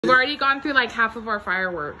We've already gone through like half of our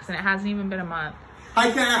fireworks and it hasn't even been a month. I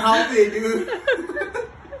can't help it, dude.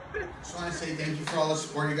 Just want to say thank you for all the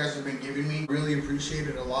support you guys have been giving me. Really appreciate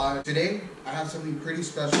it a lot. Today, I have something pretty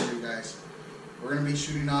special for you guys. We're going to be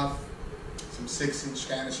shooting off some 6-inch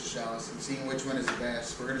canister shells and seeing which one is the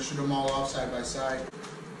best. We're going to shoot them all off side by side.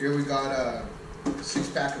 Here we got a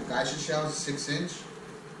 6-pack of Geisha shells, 6-inch.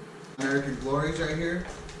 American Glories right here,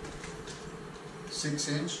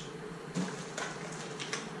 6-inch.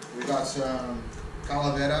 We got some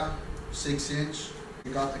Calavera, 6-inch.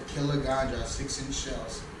 We got the Killa Ganja, 6-inch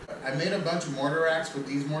shells. I made a bunch of mortar racks, but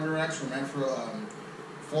these mortar racks were meant for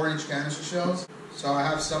 4-inch canister shells. So I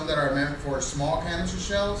have some that are meant for small canister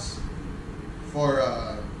shells, for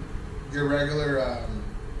your regular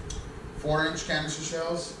 4-inch canister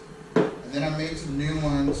shells. And then I made some new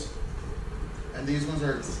ones, and these ones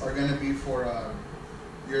are going to be for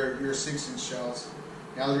your 6-inch shells.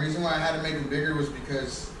 Now the reason why I had to make them bigger was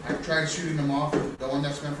because I tried shooting them off with the one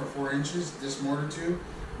that's meant for 4 inches, this mortar tube,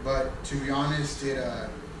 but to be honest,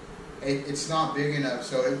 it's not big enough,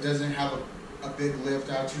 so it doesn't have a big lift.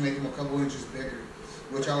 I have to make them a couple inches bigger,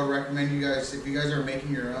 which I would recommend you guys, if you guys are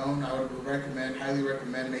making your own, I would highly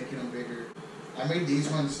recommend making them bigger. I made these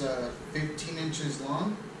ones 15 inches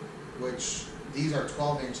long, which these are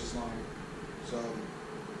 12 inches long, so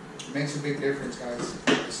it makes a big difference, guys.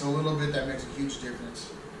 It's a little bit that makes a huge difference.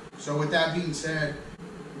 So with that being said,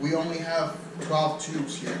 we only have 12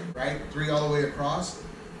 tubes here, right? 3 all the way across.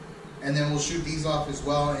 And then we'll shoot these off as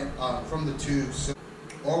well from the tubes. So,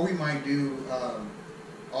 or we might do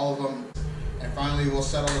all of them, and finally we'll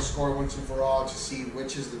settle the score once and for all to see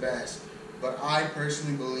which is the best. But I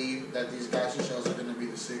personally believe that these Geisha shells are going to be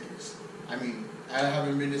the sickest. I mean, I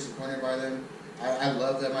haven't been disappointed by them. I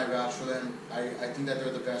love them, I vouch for them. I think that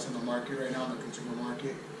they're the best on the market right now, in the consumer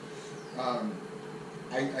market.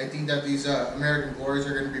 I think that these American Glories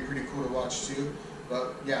are going to be pretty cool to watch too.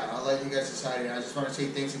 But yeah, I'll let you guys decide. I just want to say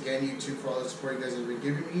thanks again, YouTube, for all the support you guys have been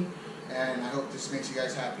giving me. And I hope this makes you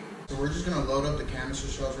guys happy. So we're just going to load up the canister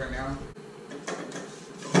shells right now.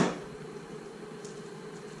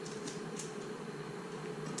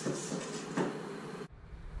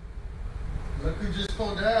 Look who just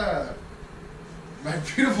pulled up. My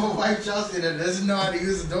beautiful wife Chelsea that doesn't know how to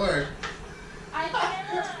use the door. I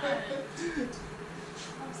cannot.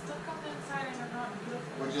 I'm stuck on the inside and I'm not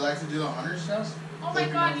beautiful. Would you like to do the honor shells? Oh my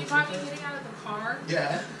god, you got me getting out of the car?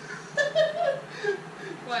 Yeah.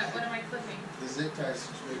 What am I clipping? The zip ties.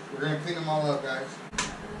 We're going to clean them all up, guys.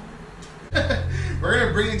 We're going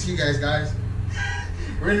to bring it to you guys.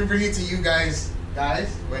 We're going to bring it to you guys.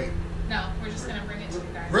 Guys, wait. No, we're just going to bring it to you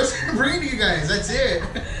guys. We're just going to bring it to you guys. That's it.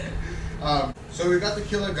 So we got the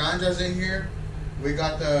Killa Ganjas in here. We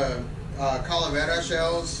got the Calavera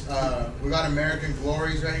shells. We got American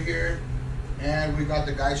Glories right here. And we got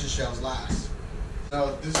the Geisha shells last.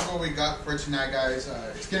 So this is what we got for tonight, guys.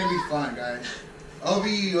 It's going to be fun, guys.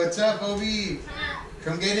 Obi, what's up, Obi?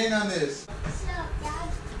 Come get in on this. What's up, Dad?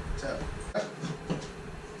 What's up?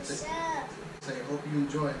 What's up? Say, hope you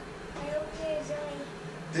enjoy. I hope you enjoy.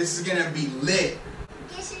 This is going to be lit.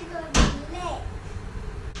 This is going to be lit.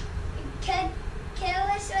 Tell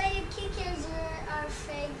us what your kickers are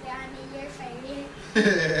favorite. I mean, your favorite.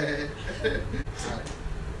 Alright.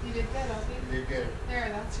 You did good, Obi. You did good. There,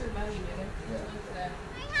 that's your belly, baby. Yeah.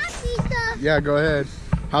 Look at Stuff. Yeah, go ahead.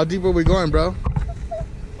 How deep are we going, bro?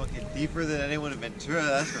 Fucking deeper than anyone in Ventura,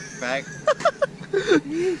 that's for a fact.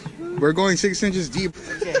 We're going 6 inches deep.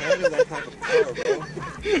 I can't handle that type of power, bro.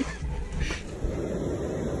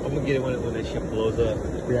 I'm gonna get it when that shit blows up.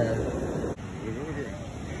 Yeah.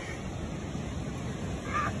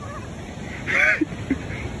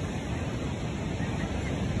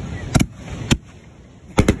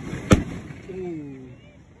 Ooh,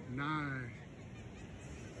 nice.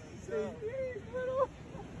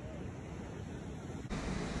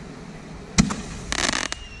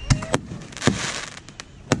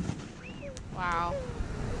 Wow.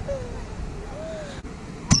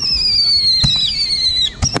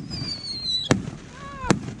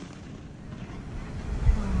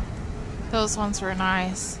 Those ones were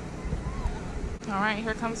nice. All right,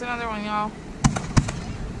 here comes another one, y'all.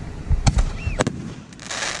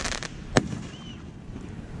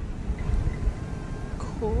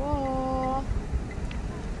 Cool.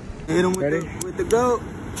 Hit him with the goat.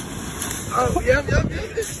 Oh, yep.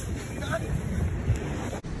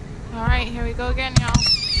 All right, here we go again, y'all. Oh,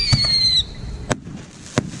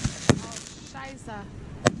 scheisse.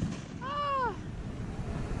 Ah,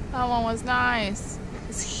 that one was nice.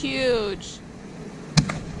 It's huge.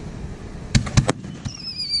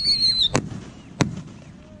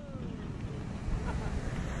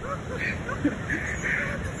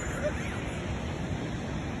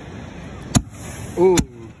 Ooh.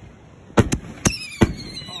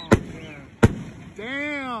 Oh, man.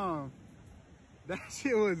 Damn. That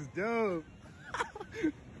shit was dope.